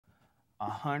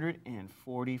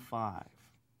145.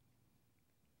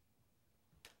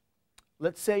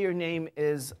 Let's say your name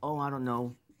is, oh, I don't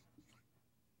know,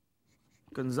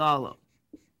 Gonzalo.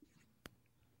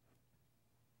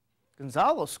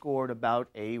 Gonzalo scored about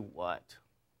a what?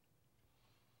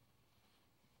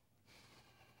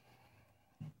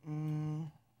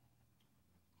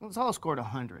 Gonzalo scored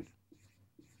 100.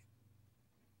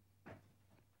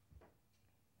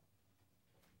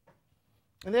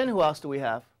 And then who else do we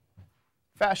have?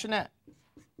 Fashionette.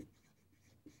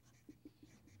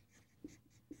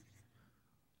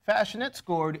 Fashionette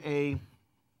scored a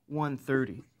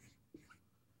 130.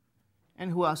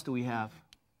 And who else do we have?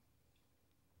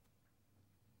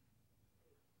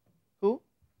 Who?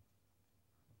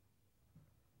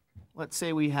 Let's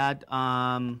say we had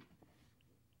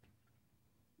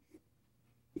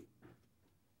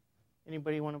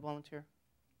anybody want to volunteer?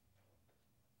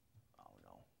 Oh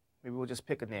no. Maybe we'll just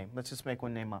pick a name. Let's just make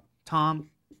one name up. Tom.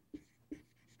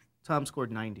 Tom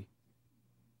scored 90.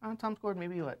 Tom scored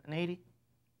maybe what, an 80?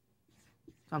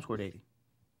 Tom scored 80.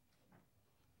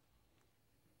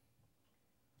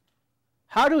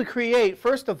 How do we create,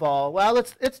 first of all, well,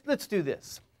 let's do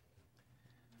this.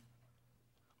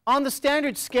 On the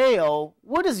standard scale,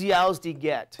 what does Yazdi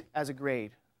get as a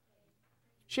grade?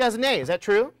 She has an A, is that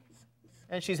true?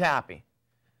 And she's happy.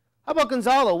 How about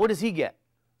Gonzalo? What does he get?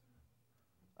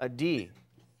 A D.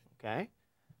 Okay.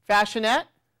 Fashionette?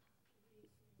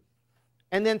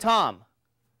 And then Tom?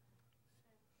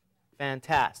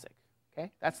 Fantastic.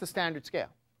 Okay, that's the standard scale.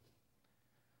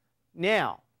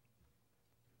 Now,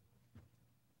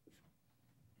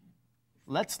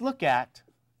 let's look at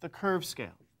the curve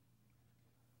scale.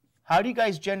 How do you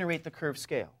guys generate the curve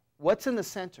scale? What's in the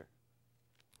center?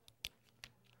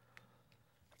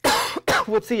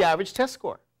 What's the average test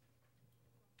score?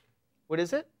 What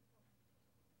is it?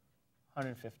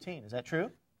 115. Is that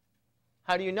true?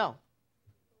 How do you know?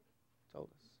 Told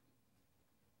us.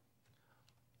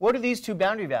 What are these two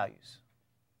boundary values?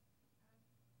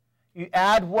 You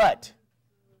add what?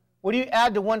 What do you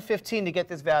add to 115 to get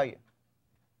this value?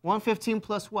 115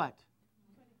 plus what?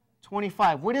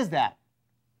 25. What is that?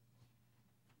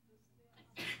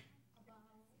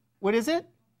 What is it?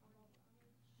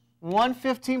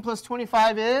 115 plus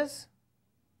 25 is?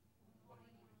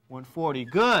 140.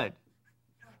 Good.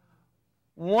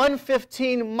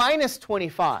 115 minus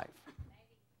 25?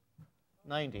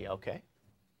 90. Okay.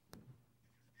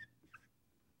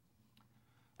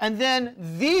 And then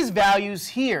these values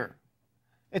here.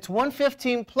 It's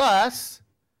 115 plus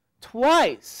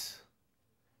twice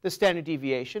the standard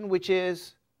deviation, which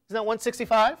is, isn't that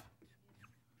 165?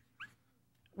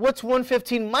 What's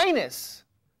 115 minus?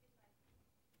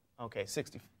 Okay,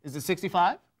 60. Is it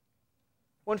 65?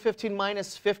 115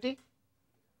 minus 50?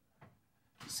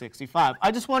 65. I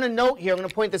just want to note here, I'm going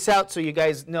to point this out so you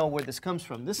guys know where this comes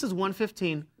from. This is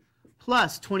 115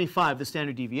 plus 25, the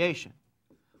standard deviation.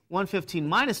 115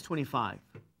 minus 25,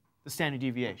 the standard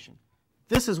deviation.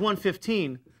 This is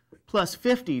 115 plus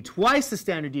 50, twice the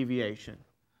standard deviation.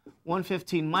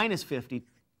 115 minus 50,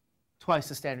 twice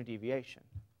the standard deviation.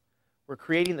 We're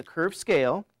creating the curved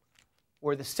scale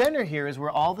where the center here is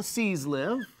where all the C's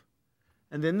live,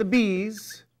 and then the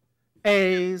B's,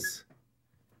 A's,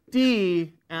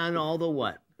 D, and all the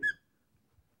what?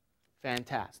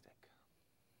 Fantastic.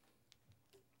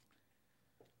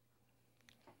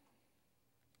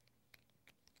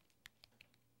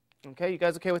 Okay, you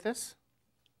guys okay with this?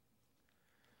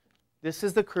 This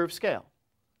is the curved scale.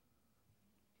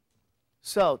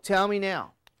 So tell me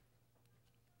now,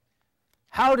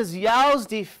 how does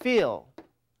Yazdi feel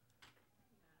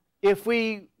if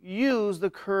we use the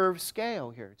curved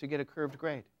scale here to get a curved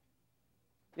grade?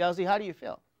 Yazdi, how do you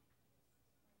feel?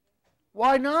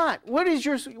 Why not? Where does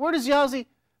Yazdi,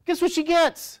 guess what she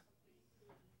gets?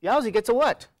 Yazdi gets a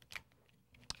what?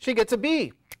 She gets a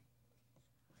B.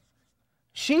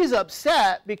 She's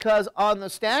upset because on the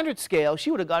standard scale, she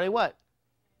would have got a what?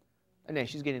 And then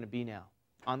she's getting a B now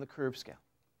on the curve scale.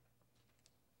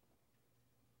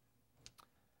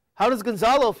 How does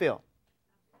Gonzalo feel?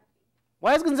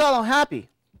 Why is Gonzalo happy?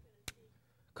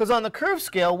 Because on the curve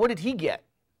scale, what did he get?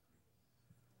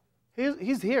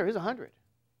 He's here. He's 100.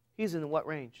 He's in what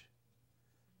range?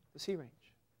 The C range.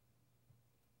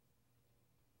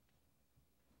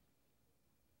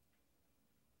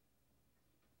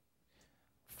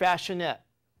 Fashionette.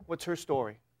 What's her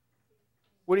story?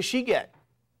 What does she get?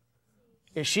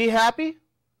 Is she happy?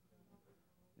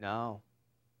 No.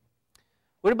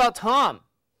 What about Tom?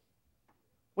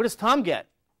 What does Tom get?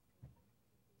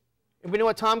 Anybody know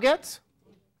what Tom gets?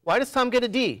 Why does Tom get a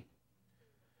D?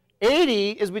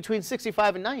 80 is between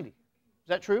 65 and 90. Is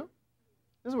that true?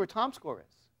 This is where Tom's score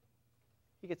is.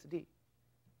 he gets a D.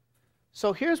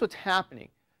 So here's what's happening.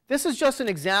 This is just an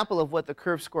example of what the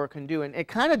curve score can do, and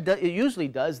it usually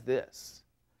does this.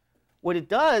 What it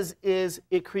does is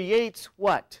it creates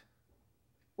what?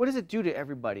 What does it do to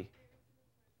everybody?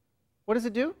 What does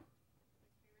it do?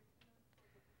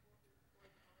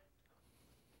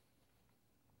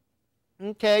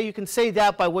 Okay, you can say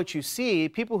that by what you see.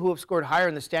 People who have scored higher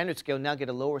on the standard scale now get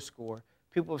a lower score.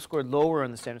 People who have scored lower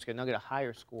on the standard scale now get a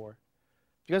higher score.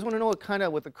 Do you guys want to know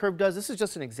what the curve does? This is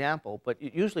just an example, but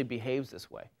it usually behaves this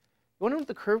way. You want to know what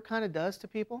the curve kind of does to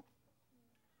people?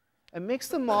 It makes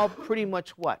them all pretty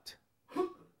much what?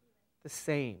 The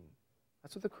same.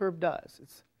 That's what the curve does.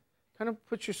 It's kind of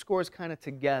puts your scores kind of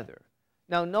together.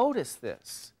 Now notice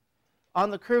this. On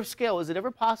the curve scale, is it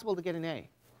ever possible to get an A?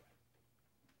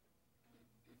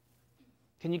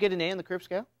 Can you get an A on the curve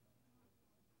scale?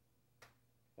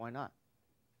 Why not?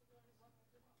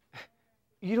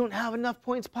 You don't have enough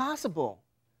points possible.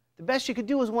 The best you could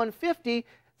do is 150.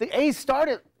 The A's start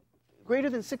at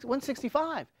greater than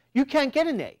 165. You can't get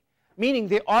an A, meaning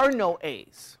there are no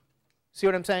A's. See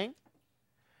what I'm saying?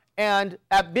 And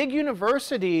at big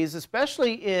universities,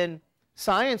 especially in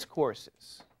science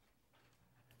courses,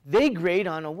 they grade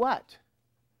on a what?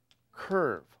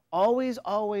 Curve. Always,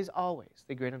 always, always.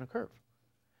 They grade on a curve.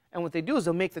 And what they do is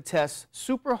they'll make the test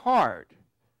super hard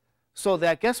so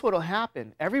that, guess what will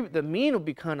happen? The mean will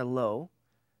be kind of low.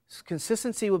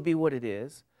 Consistency will be what it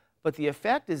is. But the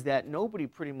effect is that nobody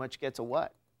pretty much gets a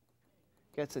what?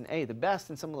 Gets an A. The best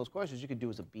in some of those courses you could do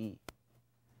is a B.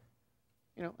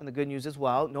 You know, and the good news is,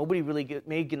 well, nobody really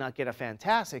may not get a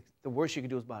fantastic. The worst you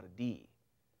could do is about a D.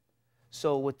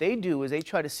 So what they do is they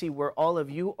try to see where all of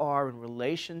you are in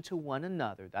relation to one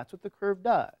another. That's what the curve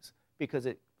does, because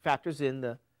it factors in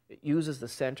it uses the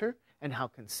center and how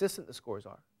consistent the scores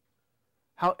are,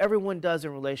 how everyone does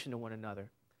in relation to one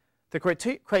another. The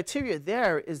criteria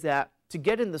there is that to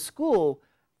get in the school,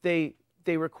 they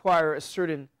require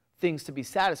certain things to be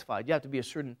satisfied. You have to be a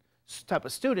certain type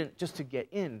of student just to get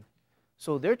in.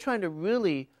 So they're trying to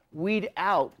really weed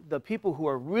out the people who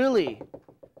are really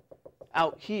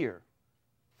out here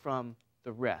from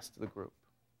the rest of the group.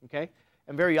 Okay?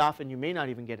 And very often you may not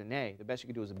even get an A. The best you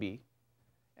can do is a B.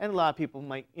 And a lot of people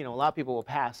will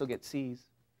pass, they'll get C's.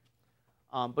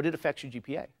 But it affects your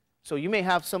GPA. So you may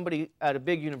have somebody at a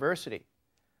big university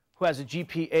who has a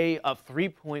GPA of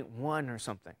 3.1 or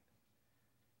something.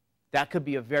 That could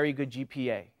be a very good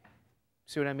GPA.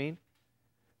 See what I mean?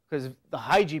 Because the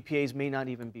high GPAs may not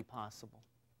even be possible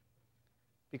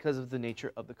because of the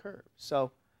nature of the curve.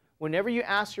 So whenever you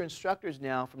ask your instructors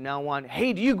now, from now on,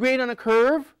 hey, do you grade on a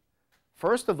curve?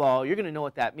 First of all, you're going to know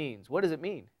what that means. What does it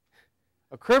mean?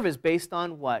 A curve is based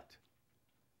on what?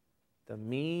 The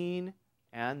mean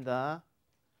and the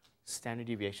standard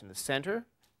deviation, the center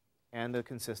and the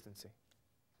consistency.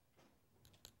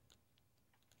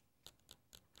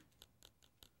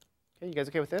 Okay, you guys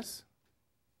okay with this?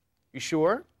 You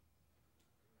sure?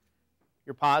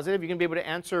 You're positive? You're going to be able to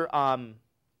answer,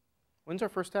 when's our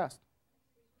first test?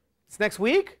 It's next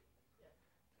week?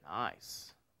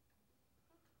 Nice.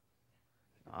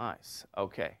 Nice.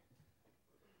 Okay.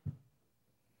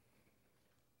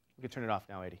 You can turn it off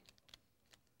now, Eddie.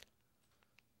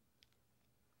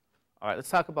 All right, let's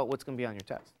talk about what's going to be on your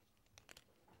test.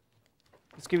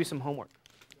 Let's give you some homework.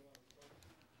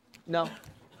 No.